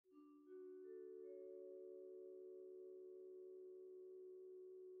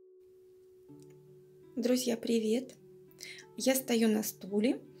Друзья, привет! Я стою на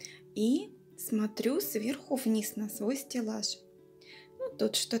стуле и смотрю сверху вниз на свой стеллаж.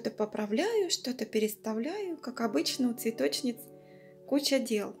 Тут что-то поправляю, что-то переставляю. Как обычно, у цветочниц куча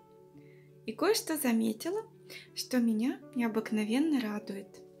дел. И кое-что заметила, что меня необыкновенно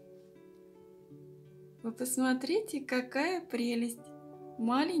радует. Вы посмотрите, какая прелесть!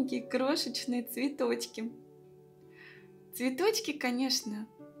 Маленькие крошечные цветочки. Цветочки, конечно,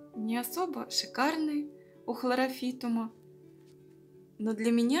 не особо шикарные у хлорофитума, но для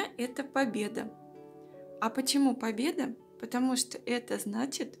меня это победа. А почему победа? Потому что это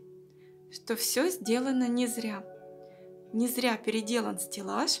значит, что все сделано не зря. Не зря переделан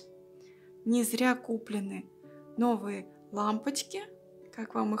стеллаж, не зря куплены новые лампочки.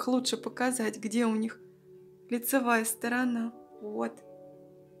 Как вам их лучше показать, где у них лицевая сторона? Вот.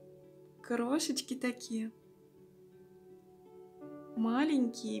 Крошечки такие.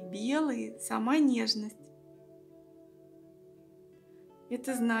 Маленькие, белые, сама нежность.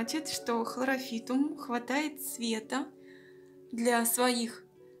 Это значит, что хлорофитум хватает света для своих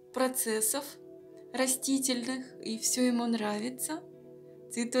процессов растительных, и все ему нравится.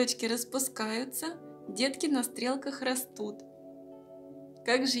 Цветочки распускаются, детки на стрелках растут.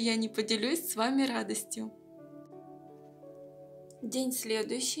 Как же я не поделюсь с вами радостью? День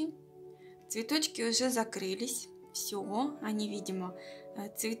следующий. Цветочки уже закрылись. Все, они, видимо,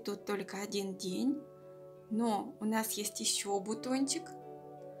 цветут только один день. Но у нас есть еще бутончик.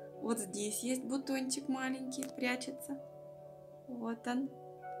 Вот здесь есть бутончик маленький, прячется. Вот он.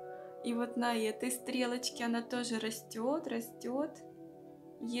 И вот на этой стрелочке она тоже растет, растет.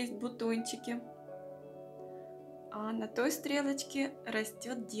 Есть бутончики. А на той стрелочке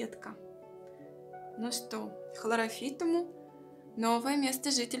растет детка. Ну что, хлорофитуму новое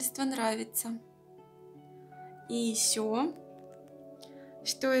место жительства нравится. И еще,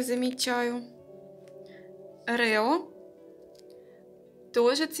 что я замечаю, Рео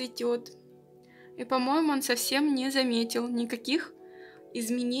тоже цветет. И, по-моему, он совсем не заметил никаких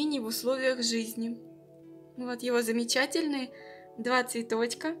изменений в условиях жизни. Вот его замечательные 2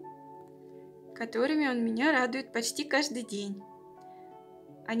 цветочка, которыми он меня радует почти каждый день.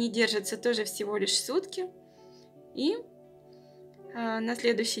 Они держатся тоже всего лишь сутки. И на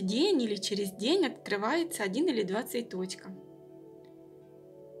следующий день или через день открывается 1 или 2 цветочка.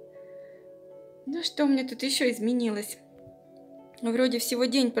 Ну что у меня тут еще изменилось? Вроде всего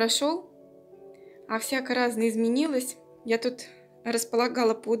день прошел, а всяко разное изменилось. Я тут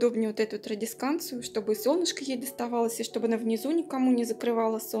располагала поудобнее вот эту традесканцию, чтобы и солнышко ей доставалось, и чтобы она внизу никому не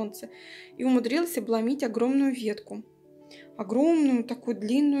закрывало солнце. И умудрилась обломить огромную ветку. Огромную такую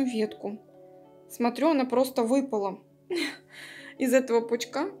длинную ветку. Смотрю, она просто выпала из этого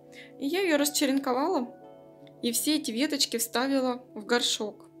пучка. И я ее расчеренковала. И все эти веточки вставила в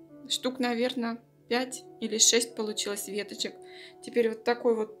горшок. Штук, наверное, 5 или 6 получилось веточек. Теперь вот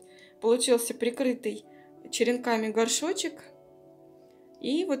такой вот получился прикрытый черенками горшочек.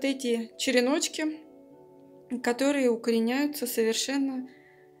 И вот эти череночки, которые укореняются совершенно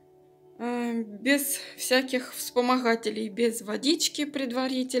без всяких вспомогателей, без водички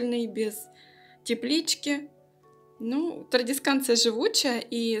предварительной, без теплички. Ну, традесканция живучая,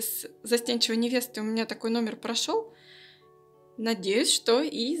 и с застенчивой невестой у меня такой номер прошел. Надеюсь, что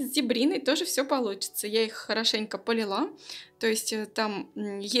и с зебриной тоже все получится. Я их хорошенько полила, то есть там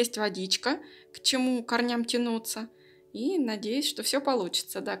есть водичка, к чему корням тянуться. И надеюсь, что все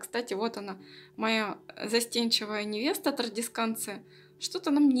получится. Да, кстати, вот она, моя застенчивая невеста традесканция.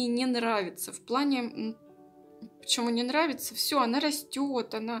 Что-то она мне не нравится. В плане, почему не нравится? Все, она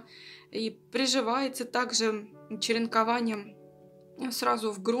растет, она и приживается также черенкованием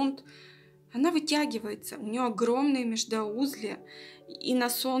сразу в грунт. Она вытягивается, у нее огромные междоузлия, и на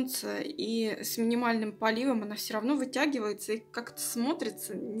солнце, и с минимальным поливом она все равно вытягивается и как-то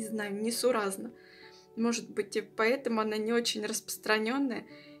смотрится, не знаю, несуразно. Может быть, и поэтому она не очень распространенная.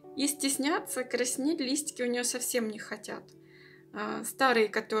 И стесняться, краснеть листики у нее совсем не хотят. Старые,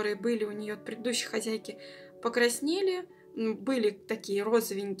 которые были у нее от предыдущей хозяйки, покраснели, были такие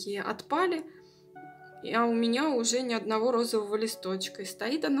розовенькие, отпали, а у меня уже ни одного розового листочка. И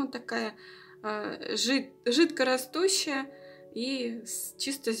стоит она такая жидко растущая и с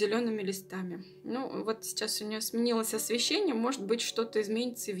чисто зелеными листами. Ну, вот сейчас у нее сменилось освещение, может быть, что-то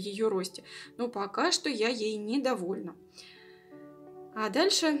изменится и в ее росте. Но пока что я ей недовольна. А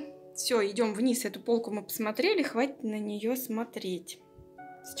дальше все, идем вниз. Эту полку мы посмотрели, хватит на нее смотреть.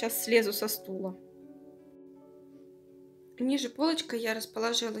 Сейчас слезу со стула. Ниже полочкой я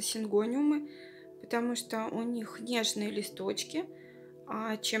расположила сингониумы, потому что у них нежные листочки.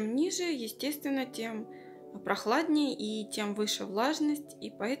 А чем ниже, естественно, тем прохладнее и тем выше влажность. И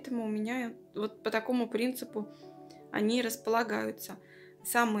поэтому у меня вот по такому принципу они располагаются.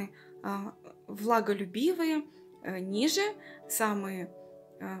 Самые влаголюбивые ниже, самые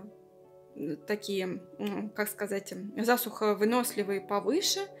такие, как сказать, засуховыносливые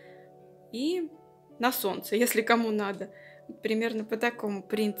повыше и на солнце, если кому надо. Примерно по такому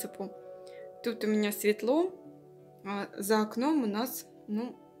принципу. Тут у меня светло, а за окном у нас,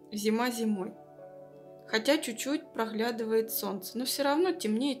 зима зимой. Хотя чуть-чуть проглядывает солнце, но все равно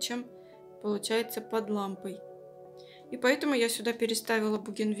темнее, чем получается под лампой. И поэтому я сюда переставила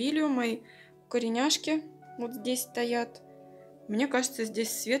бугенвилию, мои кореняшки вот здесь стоят. Мне кажется,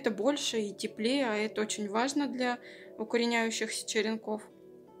 здесь света больше и теплее, а это очень важно для укореняющихся черенков.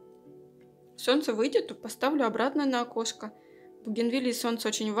 Солнце выйдет, то поставлю обратно на окошко. Бугенвилии солнце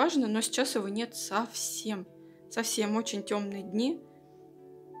очень важно, но сейчас его нет совсем. Совсем очень темные дни.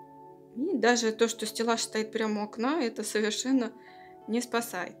 И даже то, что стеллаж стоит прямо у окна, это совершенно не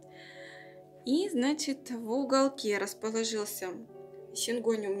спасает. И, значит, в уголке расположился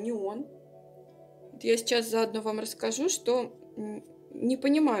сингониум неон. Я сейчас заодно вам расскажу, что не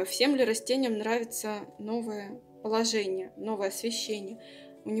понимаю, всем ли растениям нравится новое положение, новое освещение.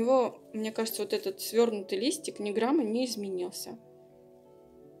 У него, мне кажется, вот этот свернутый листик ни грамма не изменился.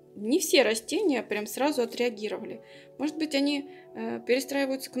 Не все растения прям сразу отреагировали. Может быть, они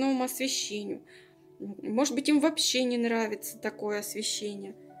перестраиваются к новому освещению. Может быть, им вообще не нравится такое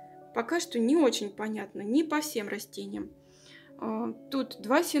освещение. Пока что не очень понятно, не по всем растениям. Тут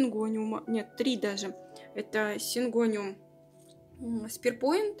 2 сингониума, нет, 3 даже. Это сингониум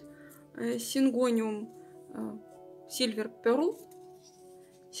спирпоинт, сингониум сильвер перл,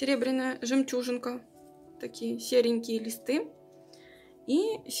 серебряная жемчужинка, такие серенькие листы,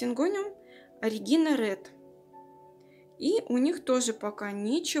 и сингониум оригина ред. И у них тоже пока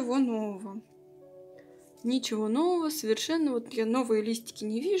ничего нового. Ничего нового, совершенно. Вот я новые листики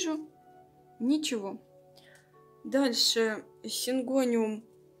не вижу. Ничего. Дальше сингониум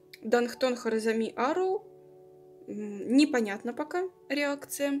данхтон харазами ароу. Непонятно пока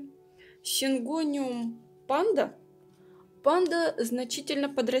реакция. Сингониум панда. Панда значительно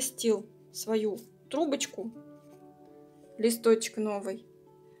подрастил свою трубочку. Листочек новый.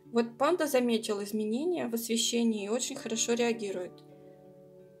 Вот панда заметил изменения в освещении и очень хорошо реагирует.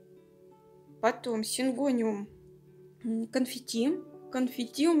 Потом сингониум конфетти.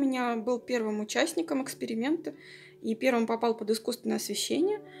 Конфетти у меня был первым участником эксперимента и первым попал под искусственное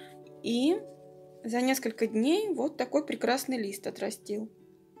освещение. И за несколько дней вот такой прекрасный лист отрастил.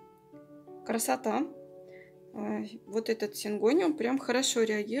 Красота. Вот этот сингониум прям хорошо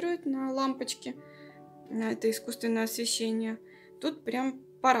реагирует на лампочки, на это искусственное освещение. Тут прям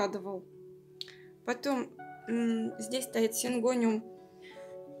порадовал. Потом здесь стоит сингониум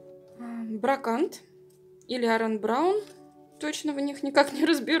бракант или аран браун. Точно в них никак не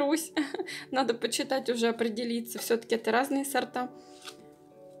разберусь. Надо почитать, уже определиться. Все-таки это разные сорта.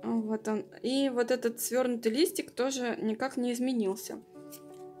 Вот он. И вот этот свернутый листик тоже никак не изменился.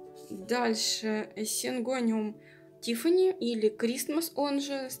 Дальше сингониум Тиффани или Крисмас, он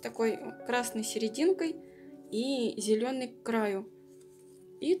же с такой красной серединкой и зеленый к краю.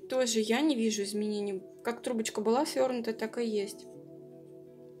 И тоже я не вижу изменений. Как трубочка была свернута, так и есть.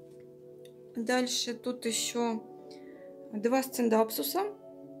 Дальше тут еще 2 сциндапсуса.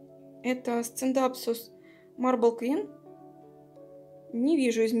 Это сциндапсус Marble Queen. Не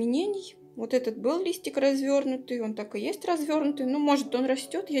вижу изменений. Вот этот был листик развернутый, он так и есть развернутый. Ну, может, он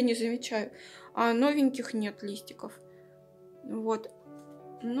растет, я не замечаю. А новеньких нет листиков. Вот.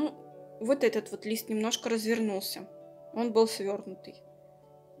 Ну, вот этот вот лист немножко развернулся. Он был свернутый.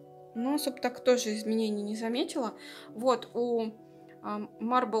 Но особо так тоже изменений не заметила. Вот у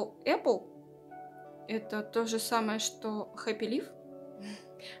Marble Apple это то же самое, что Happy Leaf.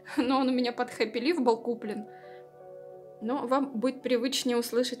 Но он у меня под Happy Leaf был куплен. Но вам будет привычнее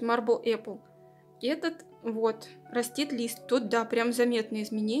услышать Marble Apple. И этот вот растит лист. Тут, да, прям заметные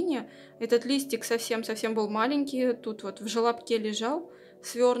изменения. Этот листик совсем-совсем был маленький. Тут вот в желобке лежал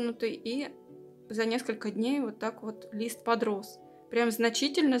свернутый. И за несколько дней вот так вот лист подрос. Прям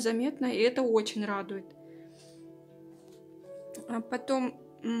значительно заметно. И это очень радует. А потом,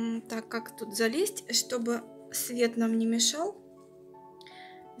 так, как тут залезть, чтобы свет нам не мешал.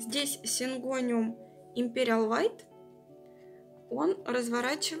 Здесь сингониум Imperial White. Он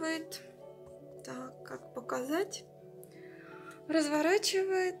разворачивает, так, как показать,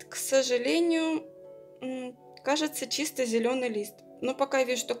 разворачивает, к сожалению, кажется, чисто зеленый лист. Но пока я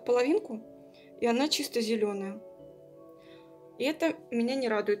вижу только половинку, и она чисто зеленая. И это меня не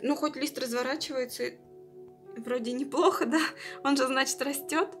радует. Ну, хоть лист разворачивается, вроде неплохо, да? Он же, значит,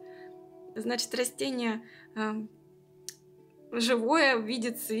 растет. Значит, растение живое,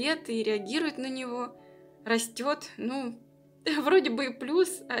 видит свет и реагирует на него, растет. Ну, вроде бы и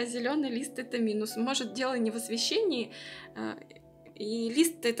плюс, а зеленый лист это минус. Может, дело не в освещении, и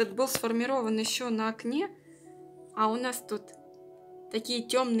лист этот был сформирован еще на окне, а у нас тут такие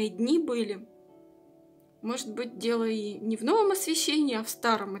темные дни были. Может быть, дело и не в новом освещении, а в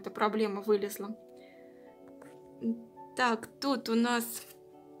старом эта проблема вылезла. Так, тут у нас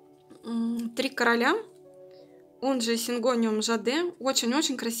 3 короля, он же Сингониум жаде.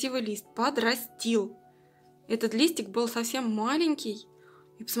 Очень-очень красивый лист, подрастил. Этот листик был совсем маленький.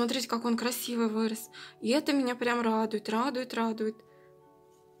 И посмотрите, как он красиво вырос. И это меня прям радует, радует, радует.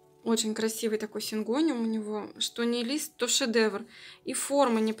 Очень красивый такой сингониум у него. Что не лист, то шедевр. И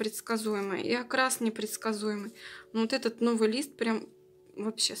форма непредсказуемая, и окрас непредсказуемый. Но вот этот новый лист прям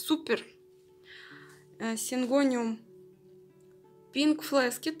вообще супер. Сингониум Pink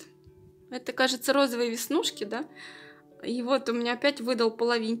Flasket. Это, кажется, розовые веснушки, да? И вот у меня опять выдал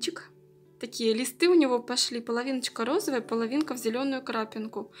половинчик. Такие листы у него пошли. Половиночка розовая, половинка в зеленую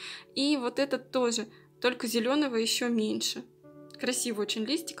крапинку. И вот этот тоже, только зеленого еще меньше. Красивый очень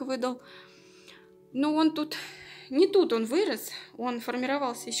листик выдал. Но он тут... Не тут он вырос. Он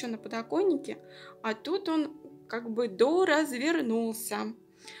формировался еще на подоконнике. А тут он как бы доразвернулся.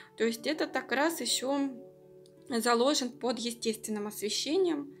 То есть этот окрас еще заложен под естественным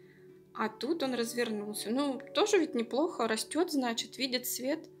освещением. А тут он развернулся. Ну, тоже ведь неплохо. Растет, значит, видит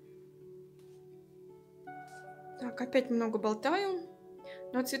свет. Так, опять много болтаю.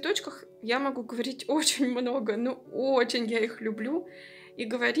 Но о цветочках я могу говорить очень много. Ну, очень я их люблю. И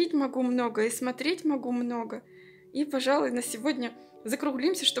говорить могу много, и смотреть могу много. И, пожалуй, на сегодня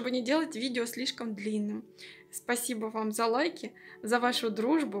закруглимся, чтобы не делать видео слишком длинным. Спасибо вам за лайки, за вашу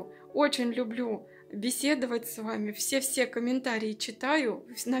дружбу. Очень люблю беседовать с вами. Все комментарии читаю,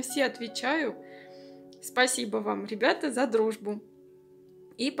 на все отвечаю. Спасибо вам, ребята, за дружбу.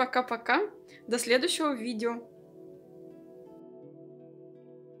 И пока-пока. До следующего видео.